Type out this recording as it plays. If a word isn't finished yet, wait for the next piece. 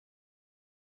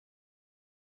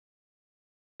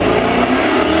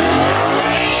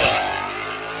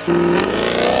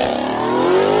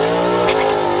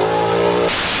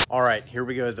All right, here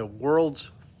we go. The world's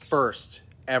first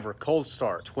ever cold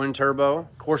start twin turbo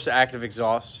Corsa active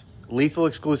exhaust, lethal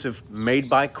exclusive, made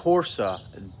by Corsa,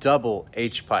 double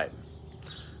H pipe.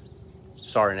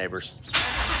 Sorry, neighbors.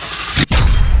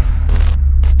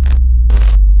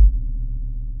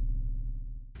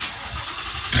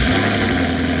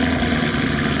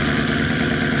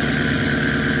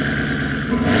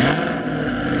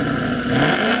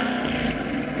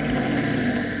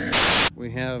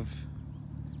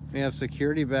 We have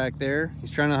security back there.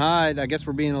 He's trying to hide. I guess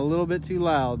we're being a little bit too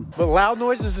loud. But loud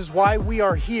noises is why we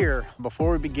are here.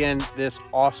 Before we begin this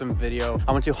awesome video,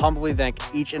 I want to humbly thank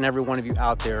each and every one of you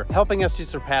out there helping us to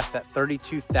surpass that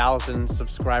 32,000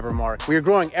 subscriber mark. We are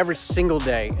growing every single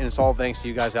day, and it's all thanks to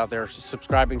you guys out there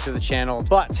subscribing to the channel.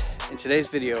 But in today's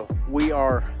video, we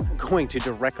are going to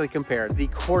directly compare the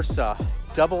Corsa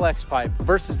double X pipe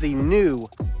versus the new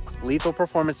lethal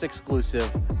performance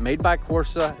exclusive, made by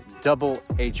Corsa, double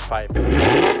H pipe.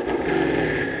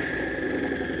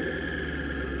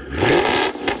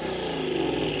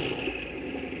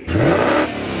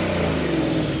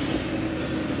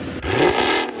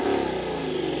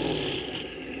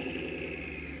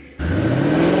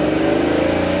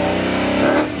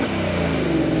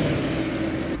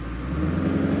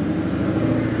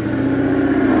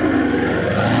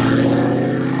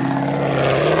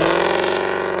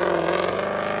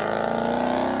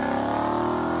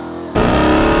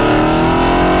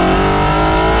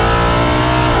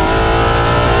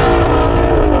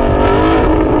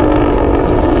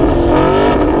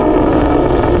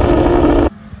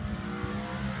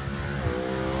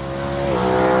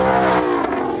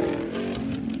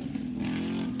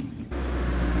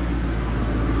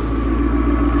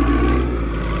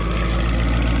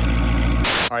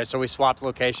 All right, so we swapped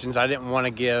locations. I didn't want to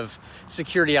give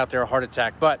security out there a heart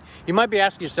attack, but you might be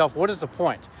asking yourself, what is the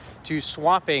point to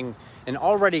swapping an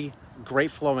already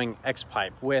great flowing X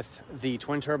pipe with the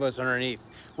twin turbos underneath?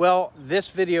 Well, this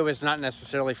video is not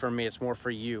necessarily for me, it's more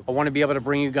for you. I want to be able to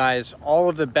bring you guys all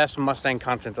of the best Mustang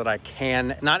content that I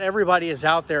can. Not everybody is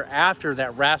out there after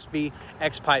that raspy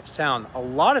X pipe sound. A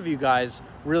lot of you guys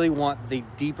really want the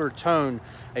deeper tone,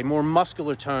 a more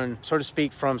muscular tone, so to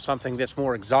speak, from something that's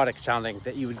more exotic sounding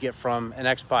that you would get from an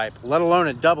X pipe, let alone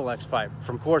a double X pipe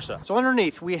from Corsa. So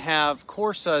underneath we have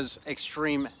Corsa's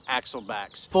Extreme axle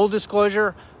backs. Full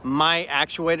disclosure, my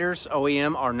actuators,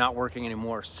 OEM, are not working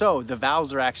anymore. So the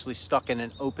valves are actually stuck in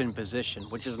an open position,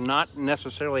 which is not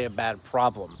necessarily a bad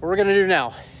problem. What we're gonna do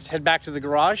now is head back to the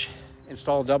garage,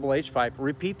 install a double H pipe,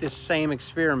 repeat this same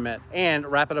experiment, and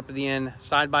wrap it up at the end,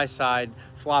 side by side,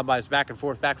 flybys back and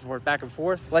forth, back and forth, back and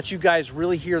forth. Let you guys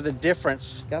really hear the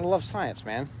difference. Gotta love science,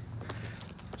 man.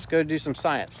 Let's go do some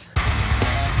science.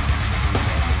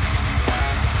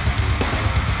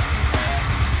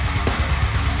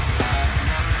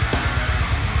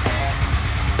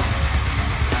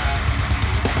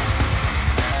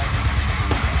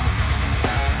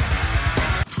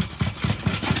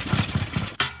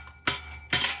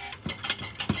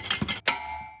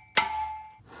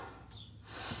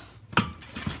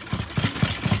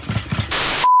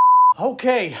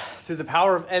 Okay, through the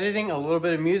power of editing, a little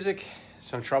bit of music,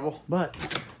 some trouble,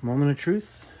 but moment of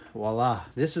truth, voila.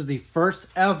 This is the first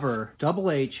ever double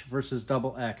H versus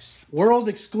double X. World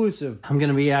exclusive. I'm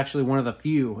gonna be actually one of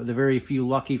the very few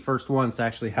lucky first ones to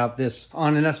actually have this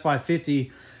on an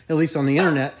S550, at least on the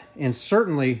internet, and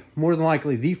certainly, more than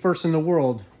likely, the first in the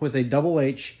world with a double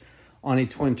H on a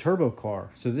twin turbo car.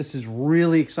 So this is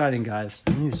really exciting, guys.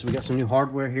 So we got some new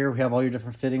hardware here. We have all your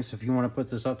different fittings. So if you wanna put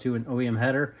this up to an OEM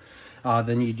header,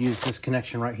 then you'd use this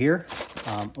connection right here.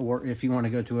 Or if you want to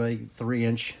go to a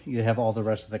 3-inch, you have all the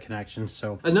rest of the connections.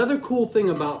 So another cool thing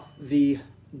about the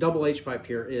double H pipe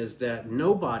here is that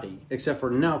nobody, except for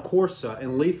now Corsa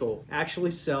and Lethal, actually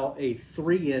sell a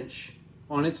 3-inch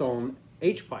on its own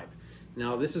H pipe.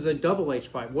 Now this is a double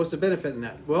H pipe. What's the benefit in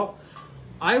that? Well,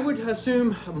 I would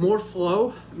assume more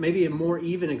flow, maybe a more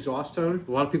even exhaust tone.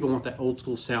 A lot of people want that old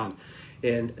school sound,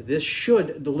 and this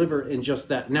should deliver in just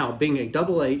that. Now, being a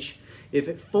double H, if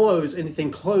it flows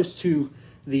anything close to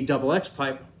the double X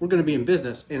pipe, we're gonna be in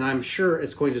business, and I'm sure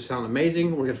it's going to sound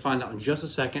amazing. We're gonna find out in just a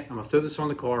second. I'm gonna throw this on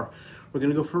the car. We're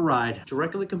gonna go for a ride,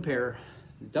 directly compare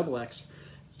double X,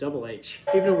 double H.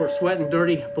 Even though we're sweating,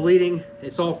 dirty, bleeding,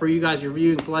 it's all for you guys, your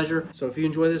viewing pleasure. So if you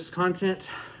enjoy this content,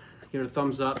 give it a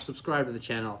thumbs up, subscribe to the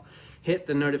channel, hit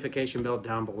the notification bell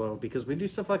down below, because we do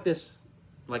stuff like this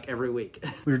like every week.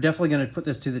 We're definitely going to put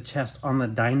this to the test on the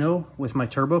dyno with my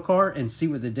turbo car and see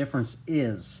what the difference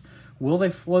is. Will they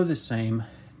flow the same?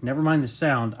 Never mind the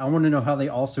sound. I want to know how they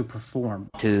also perform.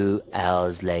 2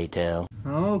 hours later.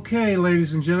 Okay,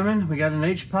 ladies and gentlemen, we got an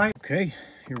H-pipe. Okay,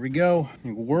 here we go.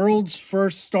 The world's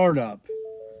first startup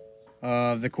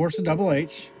of the Corsa Double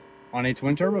H on a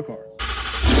twin turbo car.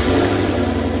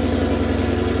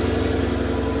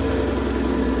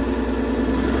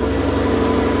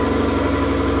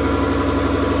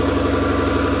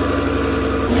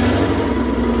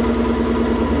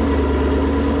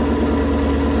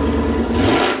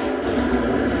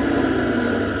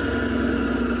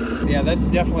 Yeah, that's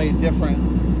definitely different.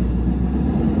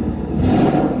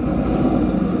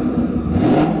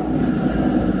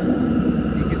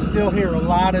 You can still hear a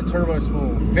lot of turbo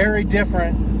spool. Very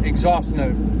different exhaust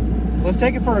note. Let's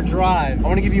take it for a drive. I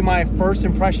want to give you my first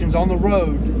impressions on the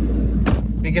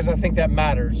road because I think that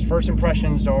matters. First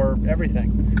impressions are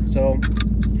everything. So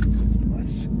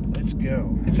let's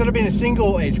go. Instead of being a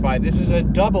single H-pipe, this is a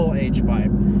double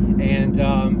H-pipe.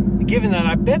 And given that,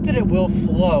 I bet that it will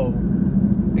flow,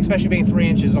 especially being 3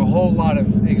 inches, a whole lot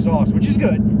of exhaust, which is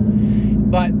good,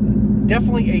 but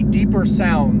definitely a deeper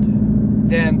sound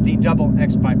than the double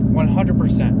X pipe,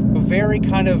 100%. A very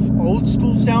kind of old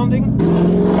school sounding.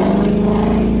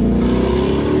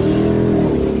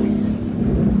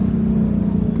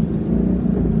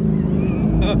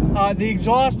 The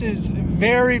exhaust is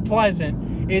very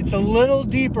pleasant. It's a little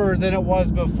deeper than it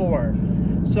was before.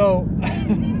 So,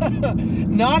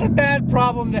 not a bad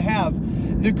problem to have.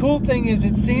 The cool thing is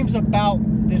it seems about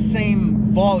the same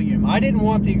volume. I didn't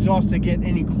want the exhaust to get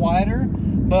any quieter,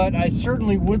 but I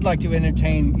certainly would like to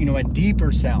entertain, you know, a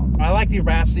deeper sound. I like the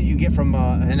raps that you get from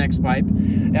an X pipe.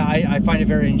 I find it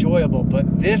very enjoyable,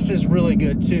 but this is really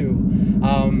good too.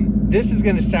 This is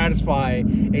going to satisfy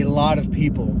a lot of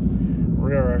people.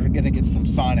 We're going to get some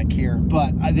sonic here,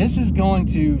 but this is going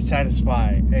to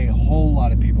satisfy a whole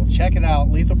lot of people. Check it out,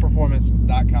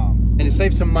 lethalperformance.com. And to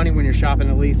save some money when you're shopping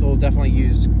at Lethal, definitely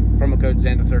use promo code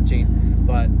Xander13.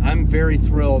 But I'm very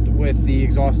thrilled with the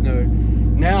exhaust note.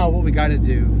 Now what we got to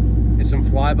do is some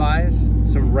flybys,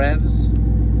 some revs,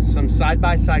 some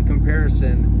side-by-side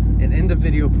comparison, and end the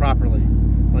video properly.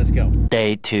 Let's go.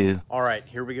 Day 2. All right,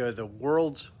 here we go. The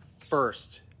world's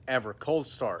first ever cold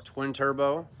start twin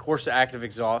turbo Corsa active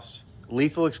exhaust,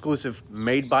 Lethal exclusive,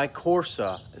 made by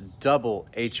Corsa, double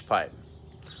H pipe.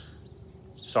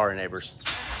 Sorry, neighbors.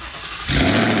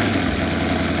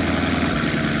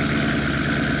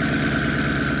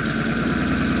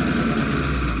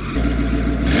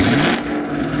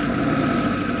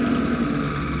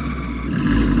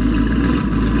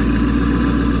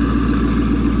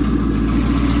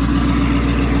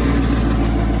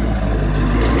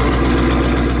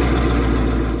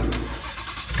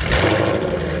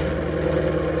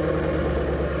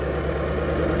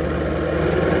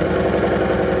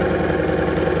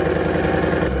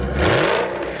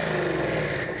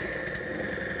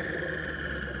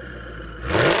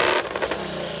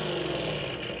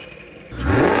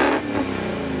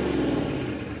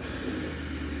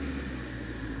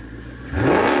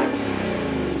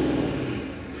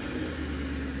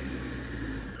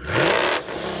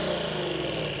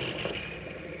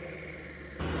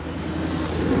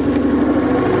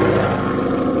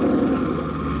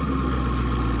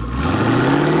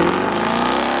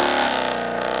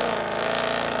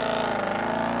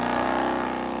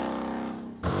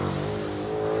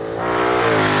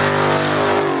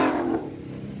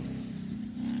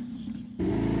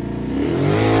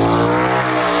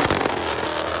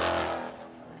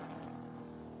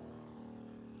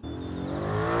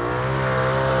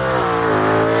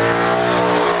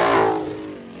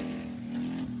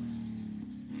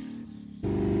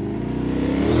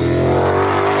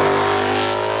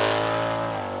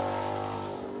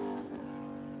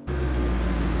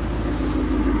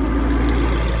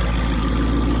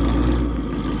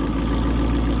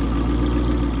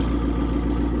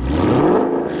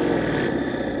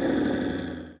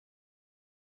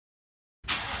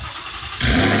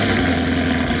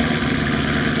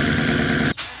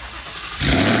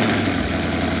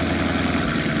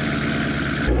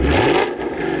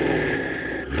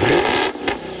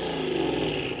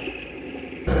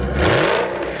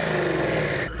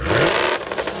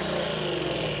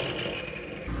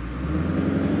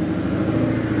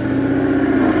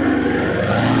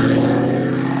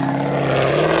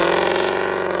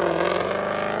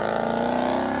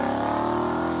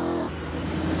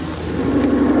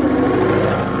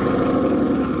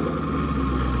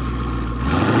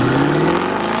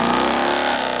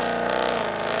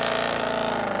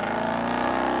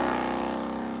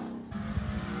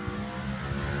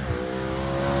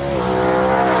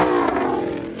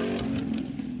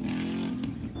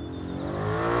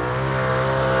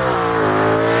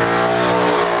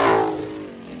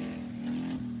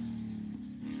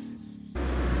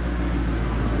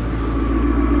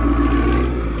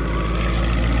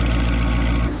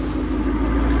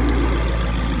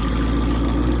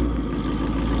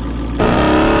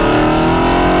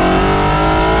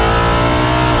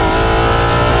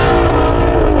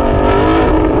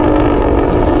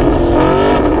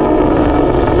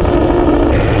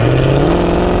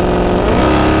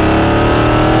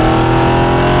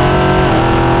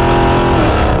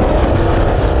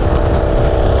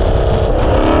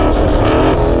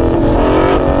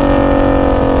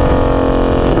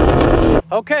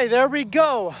 we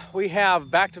go. We have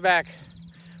back-to-back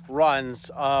runs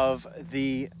of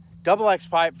the double X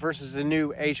pipe versus the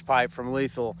new H pipe from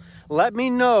Lethal. Let me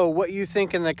know what you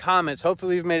think in the comments.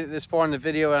 Hopefully you've made it this far in the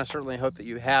video, and I certainly hope that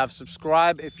you have.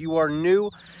 Subscribe if you are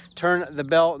new. Turn the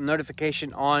bell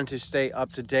notification on to stay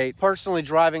up to date. Personally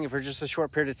driving for just a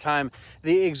short period of time,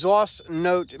 the exhaust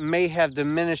note may have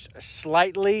diminished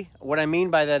slightly. What I mean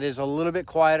by that is a little bit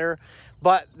quieter,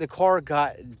 but the car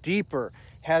got deeper.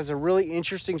 Has a really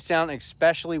interesting sound,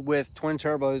 especially with twin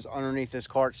turbos underneath this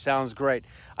car. It sounds great.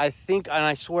 I think, and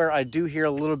I swear, I do hear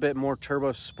a little bit more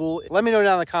turbo spool. Let me know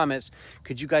down in the comments,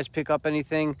 could you guys pick up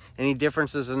anything, any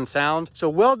differences in sound? So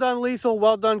well done, Lethal.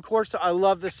 Well done, Corsa. I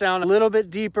love the sound. A little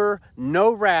bit deeper,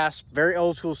 no rasp, very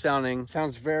old school sounding.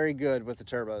 Sounds very good with the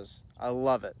turbos. I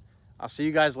love it. I'll see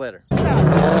you guys later.